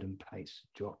hide and place,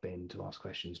 drop in to ask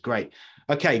questions. Great.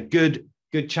 Okay, good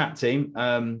chat,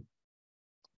 team.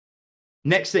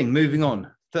 Next thing, moving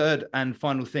on. Third and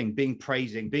final thing, being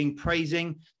praising. Being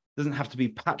praising doesn't have to be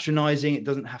patronizing. It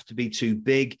doesn't have to be too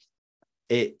big.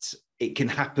 It can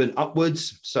happen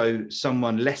upwards. So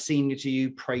someone less senior to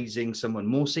you praising someone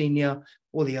more senior,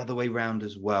 or the other way around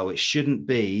as well. It shouldn't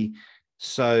be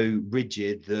so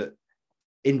rigid that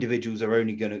individuals are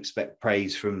only going to expect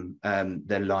praise from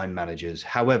their line managers.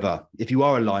 However, if you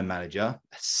are a line manager,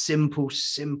 a simple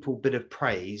bit of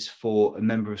praise for a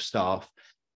member of staff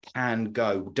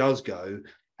does go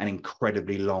an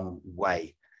incredibly long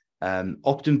way.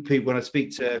 Often people, when I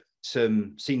speak to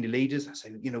some senior leaders, I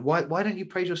say, why don't you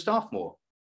praise your staff more?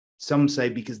 Some say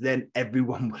because then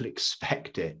everyone will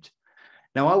expect it.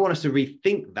 Now, I want us to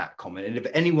rethink that comment. And if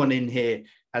anyone in here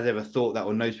has ever thought that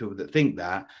or knows people that think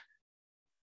that,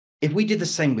 if we did the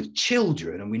same with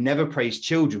children and we never praised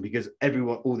children because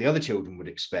all the other children would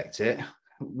expect it,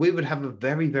 we would have a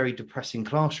very, very depressing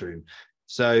classroom.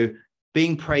 So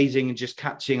being praising and just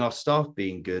catching our staff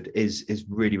being good is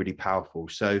really, really powerful.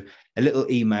 So a little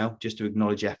email just to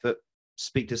acknowledge effort,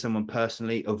 speak to someone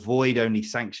personally, avoid only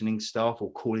sanctioning staff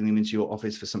or calling them into your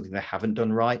office for something they haven't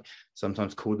done right.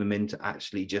 Sometimes call them in to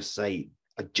actually just say,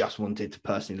 I just wanted to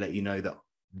personally let you know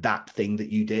that thing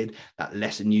that you did, that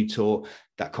lesson you taught,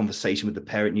 that conversation with the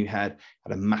parent you had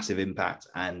a massive impact,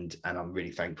 and I'm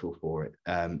really thankful for it.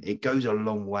 It goes a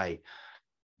long way.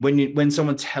 When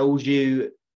someone tells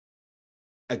you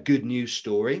a good news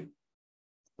story,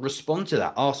 respond to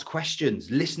that, ask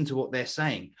questions, listen to what they're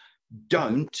saying.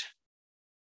 Don't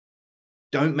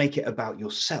make it about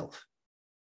yourself.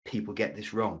 People get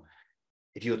this wrong.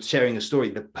 If you're sharing a story,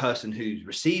 the person who's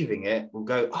receiving it will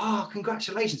go, oh,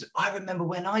 congratulations. I remember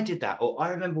when I did that, or I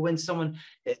remember when someone,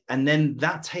 and then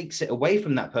that takes it away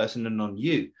from that person and on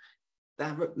you.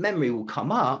 That memory will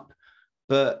come up,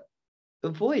 but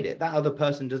avoid it. That other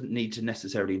person doesn't need to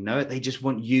necessarily know it. They just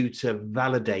want you to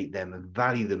validate them and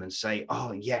value them and say,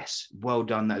 oh, yes, well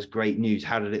done. That's great news.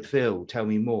 How did it feel? Tell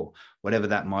me more. Whatever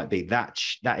that might be. That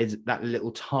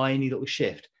little tiny little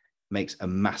shift makes a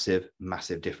massive,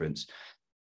 massive difference.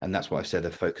 And that's why I said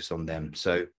a focus on them.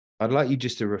 So I'd like you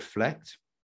just to reflect.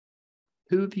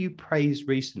 Who have you praised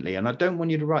recently? And I don't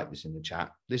want you to write this in the chat.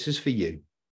 This is for you.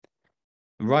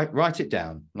 Write it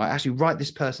down. Like, actually write this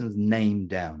person's name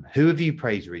down. Who have you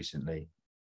praised recently?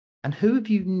 And who have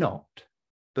you not,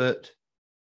 but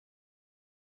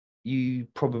you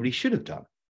probably should have done?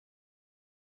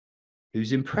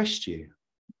 Who's impressed you?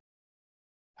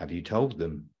 Have you told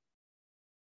them?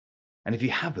 And if you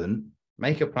haven't,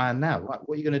 make a plan now. What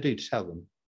are you going to do to tell them?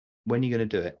 When are you going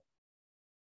to do it?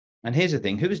 And here's the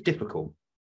thing. Who is difficult?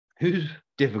 Who's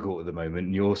difficult at the moment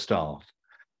in your staff?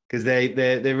 Because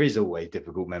there is always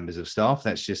difficult members of staff.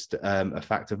 That's just a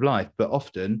fact of life. But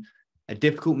often a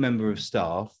difficult member of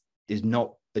staff is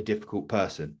not a difficult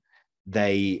person.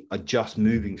 They are just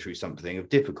moving through something of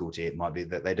difficulty. It might be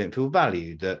that they don't feel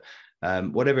valued, that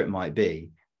whatever it might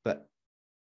be. But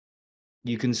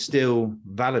you can still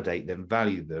validate them,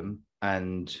 value them,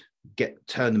 and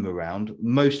turn them around.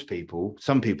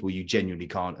 Some people you genuinely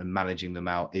can't, and managing them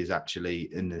out is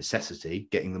actually a necessity.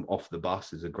 Getting them off the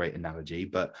bus is a great analogy,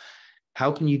 but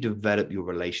how can you develop your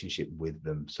relationship with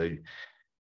them? So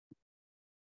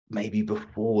maybe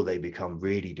before they become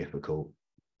really difficult,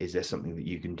 is there something that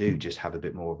you can do? Just have a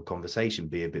bit more of a conversation,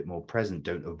 be a bit more present.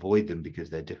 Don't avoid them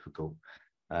because they're difficult.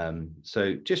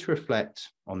 So just reflect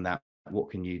on that.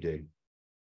 What can you do?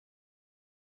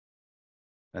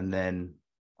 And then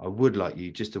I would like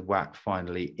you just to whack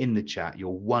finally in the chat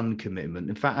your one commitment.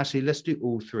 In fact, actually, let's do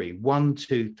all three. 1,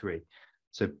 2, 3.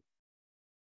 So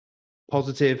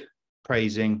positive,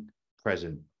 praising,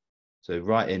 present. So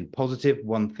write in positive,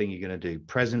 one thing you're going to do.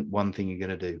 Present, one thing you're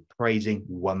going to do. Praising,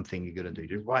 one thing you're going to do.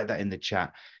 Just write that in the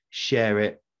chat, share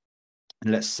it,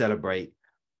 and let's celebrate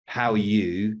how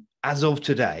you, as of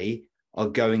today, are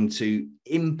going to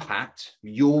impact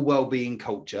your well-being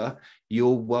culture,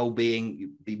 your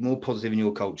well-being, be more positive in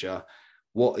your culture.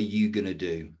 What are you going to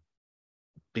do?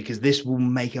 Because this will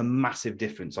make a massive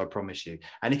difference, I promise you.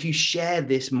 And if you share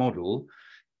this model,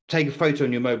 take a photo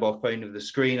on your mobile phone of the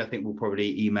screen. I think we'll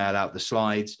probably email out the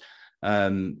slides.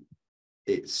 Share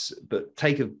this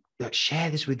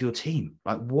with your team.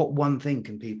 Like, what one thing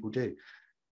can people do?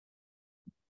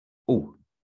 Oh,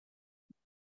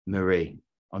 Marie,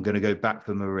 I'm going to go back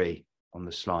for Marie on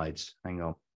the slides. Hang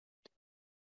on.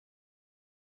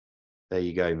 There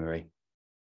you go, Marie.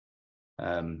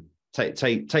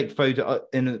 Take photo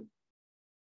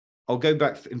I'll go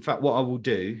back. In fact, what I will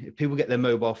do, if people get their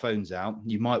mobile phones out,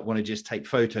 you might want to just take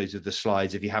photos of the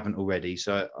slides if you haven't already.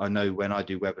 So I know when I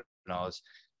do webinars,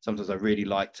 sometimes I really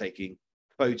like taking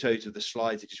photos of the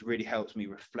slides. It just really helps me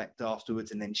reflect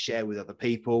afterwards and then share with other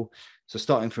people. So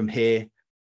starting from here,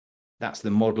 that's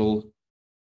the model.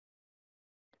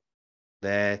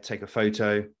 There, take a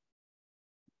photo.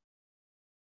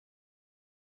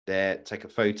 There, take a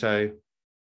photo.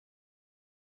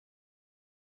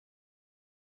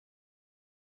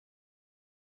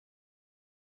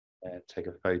 Take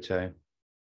a photo.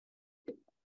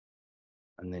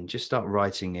 And then just start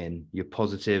writing in your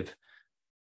positive,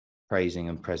 praising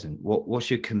and present. What's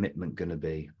your commitment going to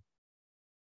be?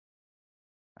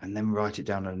 And then write it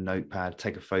down on a notepad,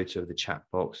 take a photo of the chat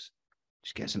box,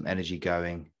 just get some energy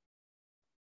going,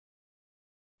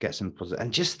 get some positive.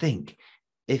 And just think,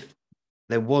 if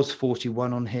there was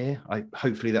 41 on here,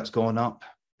 hopefully that's gone up,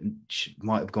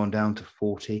 might have gone down to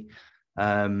 40.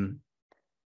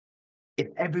 If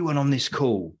everyone on this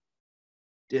call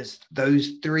does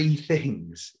those 3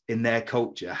 things in their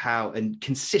culture, and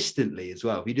consistently as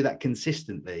well, if you do that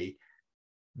consistently,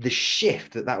 the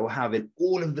shift that will have in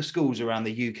all of the schools around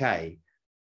the UK,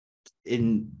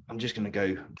 I'm just going to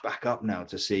go back up now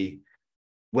to see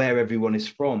where everyone is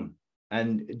from,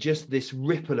 and just this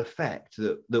ripple effect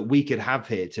that we could have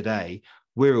here today.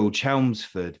 Wirral,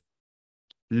 Chelmsford,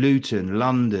 Luton,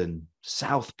 London,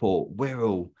 Southport,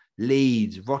 Wirral,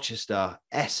 Leeds, Rochester,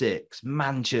 Essex,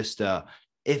 Manchester.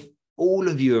 If all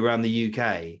of you around the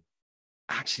UK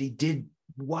actually did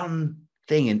one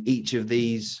thing in each of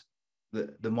these,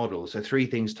 the models, so 3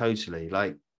 things totally,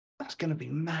 like, that's going to be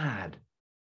mad.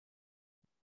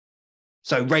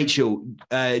 So Rachel,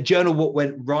 journal what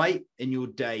went right in your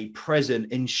day.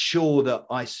 Present, ensure that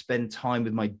I spend time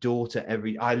with my daughter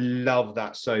I love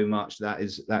that so much. That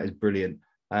is brilliant.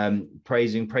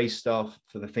 Praise staff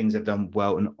for the things they've done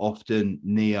well and often.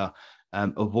 Nia,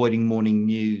 avoiding morning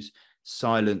news,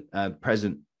 silent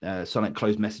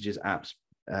closed messages apps,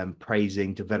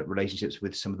 praising, develop relationships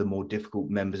with some of the more difficult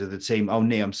members of the team. Oh,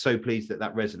 Nia, I'm so pleased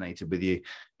that resonated with you.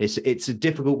 It's a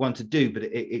difficult one to do, but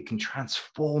it can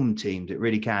transform teams. It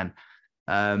really can.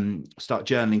 Start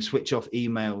journaling, switch off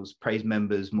emails, praise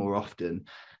members more often.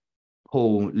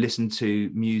 Paul, listen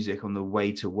to music on the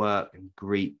way to work and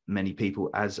greet many people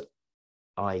as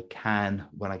I can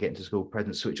when I get into school.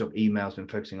 Present, switch off emails when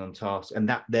focusing on tasks. And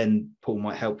that then, Paul,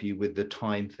 might help you with the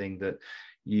time thing that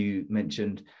you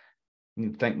mentioned.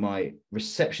 Thank my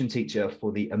reception teacher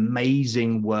for the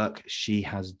amazing work she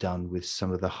has done with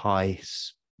some of the high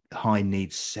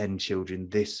needs SEND children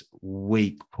this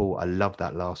week. Paul, I love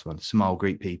that last one. Smile,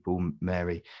 greet people.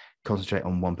 Mary, concentrate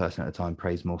on one person at a time,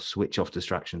 praise more, switch off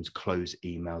distractions, close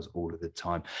emails all of the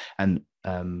time. And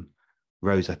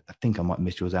Rose, I think I might have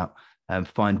missed yours out.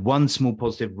 Find one small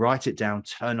positive, write it down,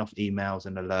 turn off emails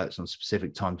and alerts on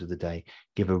specific times of the day,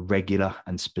 give a regular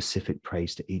and specific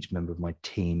praise to each member of my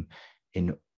team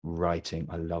in writing.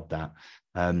 I love that.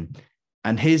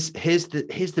 And here's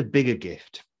the bigger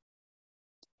gift.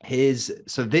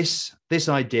 So this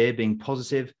idea, being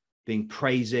positive, being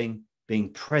praising,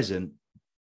 being present,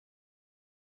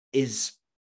 is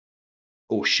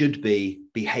or should be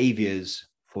behaviors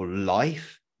for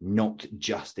life, not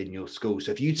just in your school.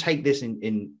 So if you take this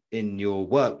in your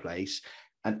workplace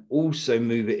and also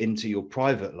move it into your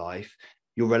private life,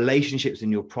 your relationships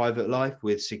in your private life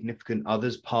with significant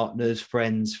others, partners,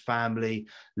 friends, family,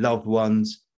 loved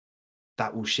ones,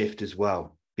 that will shift as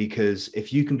well. Because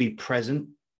if you can be present,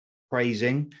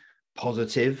 praising,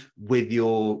 positive with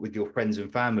your friends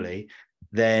and family,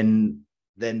 then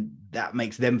that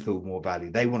makes them feel more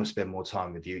valued. They want to spend more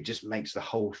time with you. It just makes the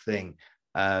whole thing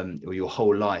or your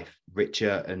whole life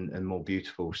richer and more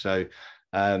beautiful. So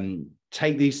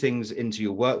take these things into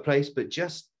your workplace, but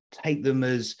just take them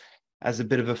as a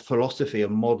bit of a philosophy, a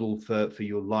model for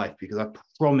your life, because I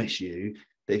promise you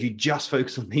that if you just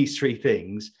focus on these 3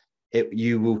 things,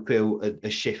 you will feel a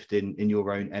shift in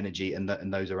your own energy and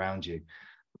those around you.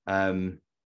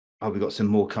 We've got some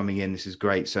more coming in. This is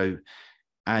great. So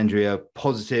Andrea,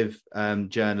 positive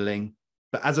journaling.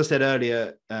 But as I said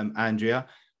earlier, Andrea,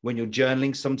 when you're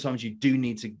journaling, sometimes you do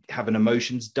need to have an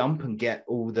emotions dump and get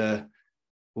all the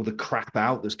crap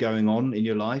out that's going on in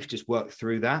your life. Just work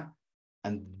through that.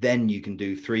 And then you can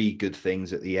do 3 good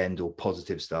things at the end, or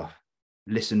positive stuff.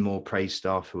 Listen more, praise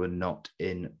staff who are not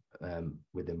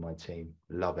within my team.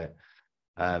 Love it.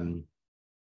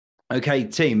 Okay,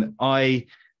 team, I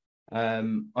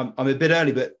I'm a bit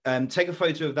early, but take a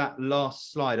photo of that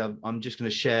last slide. I'm just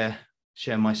going to share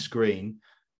my screen.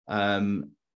 There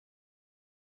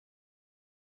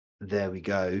we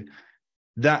go.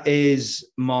 That is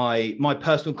my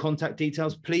personal contact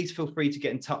details. Please feel free to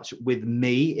get in touch with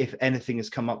me if anything has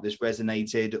come up that's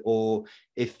resonated, or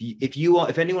if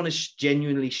anyone is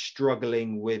genuinely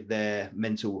struggling with their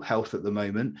mental health at the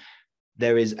moment.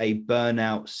 There is a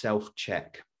burnout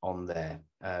self-check on there.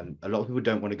 A lot of people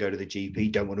don't want to go to the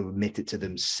GP, don't want to admit it to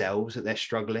themselves that they're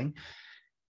struggling.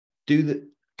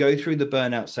 Go through the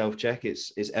burnout self-check.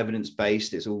 It's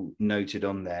evidence-based. It's all noted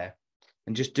on there.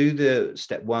 And just do the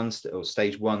step 1 or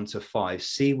stage 1 to 5.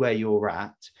 See where you're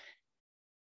at.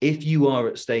 If you are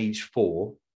at stage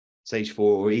 4,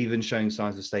 or even showing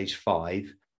signs of stage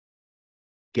 5,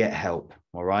 get help.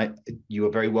 All right. You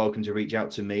are very welcome to reach out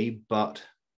to me, but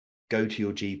go to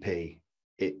your GP.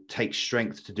 It takes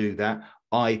strength to do that.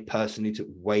 I personally took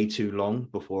way too long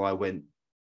before I went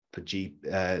for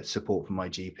support from my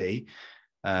GP.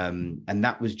 And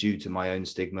that was due to my own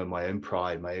stigma, my own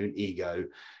pride, my own ego.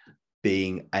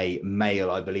 Being a male,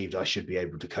 I believed I should be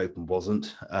able to cope and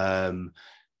wasn't. But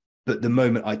the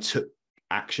moment I took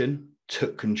action,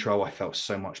 took control, I felt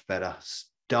so much better,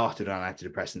 started on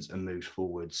antidepressants and moved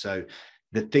forward. So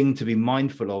the thing to be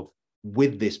mindful of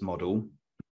with this model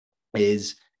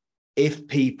is if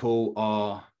people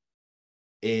are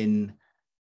in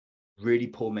really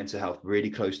poor mental health,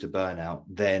 really close to burnout,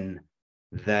 then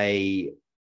they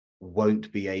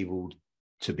won't be able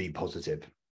to be positive.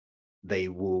 They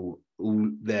will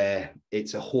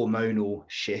it's a hormonal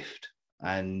shift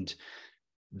and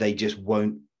they just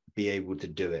won't be able to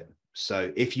do it.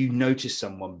 So if you notice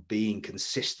someone being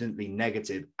consistently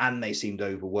negative and they seemed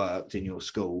overworked in your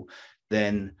school,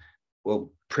 then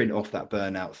print off that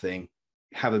burnout thing,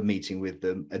 have a meeting with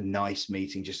them, a nice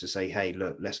meeting, just to say, hey,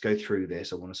 look, let's go through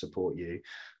this. I want to support you.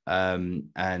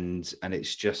 And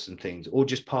it's just some things, or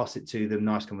just pass it to them,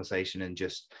 nice conversation, and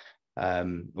just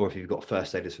or if you've got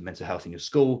first aiders for mental health in your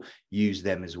school, use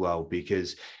them as well,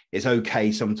 because it's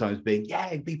okay sometimes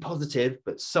be positive,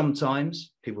 but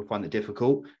sometimes people find it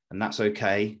difficult, and that's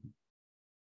okay.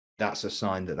 That's a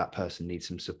sign that person needs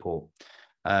some support.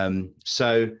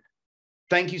 So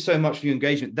thank you so much for your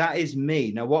engagement. That is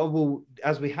me. Now,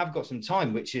 as we have got some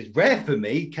time, which is rare for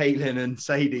me, Caitlin and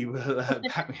Sadie will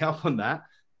back me up on that.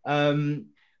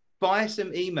 Fire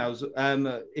some emails.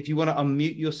 If you want to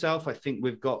unmute yourself, I think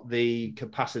we've got the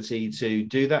capacity to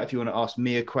do that. If you want to ask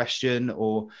me a question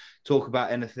or talk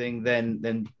about anything,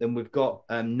 then we've got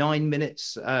 9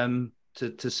 minutes to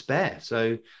spare.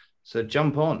 So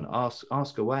jump on,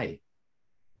 ask away.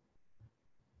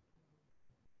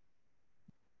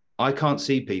 I can't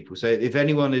see people. So if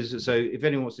anyone wants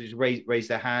to just raise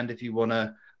their hand, if you want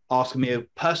to ask me a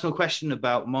personal question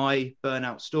about my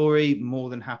burnout story, more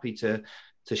than happy to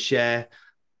share.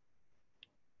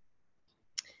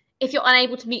 If you're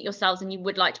unable to mute yourselves and you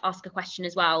would like to ask a question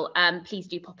as well, please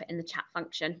do pop it in the chat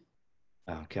function.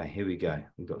 Okay, here we go.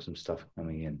 We've got some stuff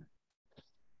coming in.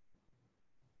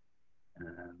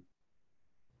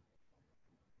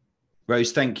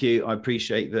 Rose, thank you. I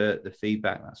appreciate the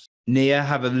feedback. Nia,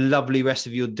 have a lovely rest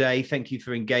of your day. Thank you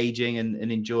for engaging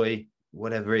and enjoy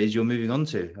whatever it is you're moving on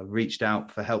to. I've reached out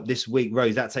for help this week.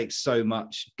 Rose, that takes so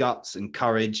much guts and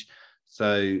courage.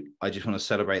 So I just want to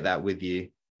celebrate that with you.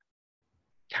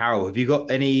 Carol, have you got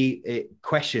any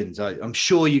questions? I'm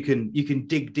sure you can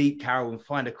dig deep, Carol, and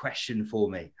find a question for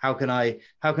me. How can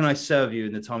I serve you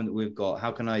in the time that we've got?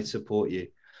 How can I support you?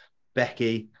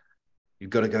 Becky, you've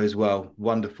got to go as well.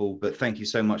 Wonderful. But thank you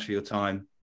so much for your time.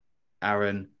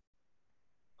 Aaron,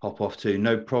 hop off too.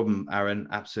 No problem, Aaron.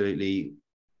 Absolutely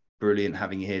brilliant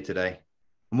having you here today.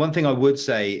 And one thing I would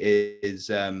say is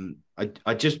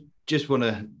I just want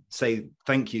to say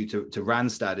thank you to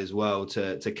Randstad as well,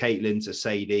 to Caitlin, to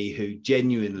Sadie, who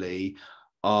genuinely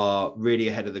are really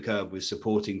ahead of the curve with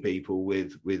supporting people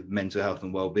with mental health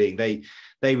and well-being.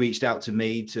 They reached out to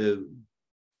me to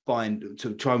try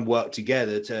and work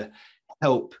together to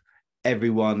help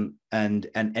everyone and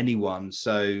anyone.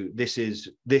 So this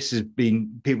has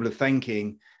been, people are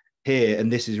thanking here,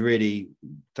 and this is really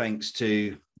thanks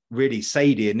to really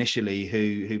Sadie initially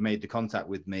who made the contact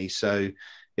with me. So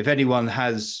if anyone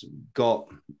has got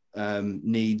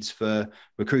needs for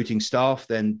recruiting staff,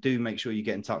 then do make sure you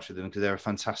get in touch with them, because they're a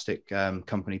fantastic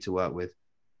company to work with.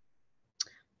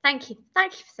 Thank you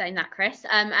for saying that, Chris.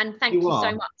 And thank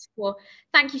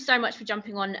you so much for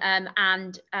jumping on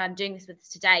and doing this with us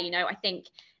today. You know, I think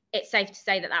it's safe to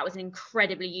say that was an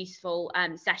incredibly useful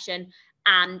session.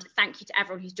 And thank you to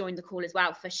everyone who's joined the call as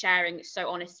well for sharing so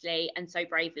honestly and so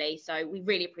bravely. So we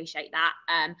really appreciate that.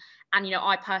 And, you know,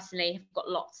 I personally have got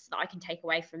lots that I can take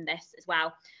away from this as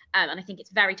well. And I think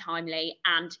it's very timely.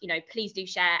 And, you know, please do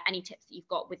share any tips that you've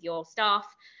got with your staff.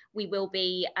 We will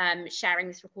be sharing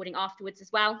this recording afterwards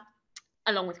as well,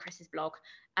 along with Chris's blog.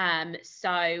 So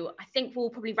I think we'll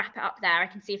probably wrap it up there. I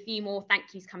can see a few more thank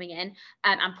yous coming in.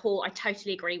 And Paul, I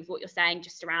totally agree with what you're saying,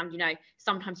 just around, you know,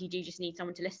 sometimes you do just need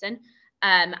someone to listen.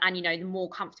 And, you know, the more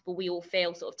comfortable we all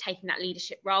feel sort of taking that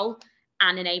leadership role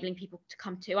and enabling people to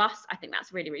come to us, I think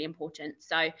that's really, really important.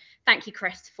 So thank you,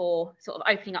 Chris, for sort of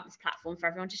opening up this platform for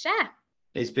everyone to share.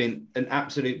 It's been an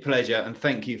absolute pleasure. And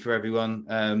thank you for everyone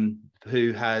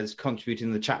who has contributed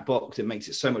in the chat box. It makes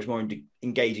it so much more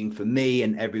engaging for me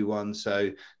and everyone. So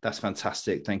that's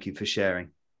fantastic. Thank you for sharing.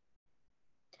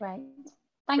 Great.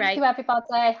 Thank you,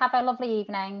 everybody. Have a lovely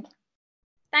evening.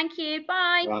 Thank you.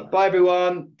 Bye. Right, bye,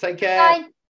 everyone. Take care. Bye.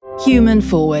 Human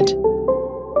Forward.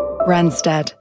 Randstad.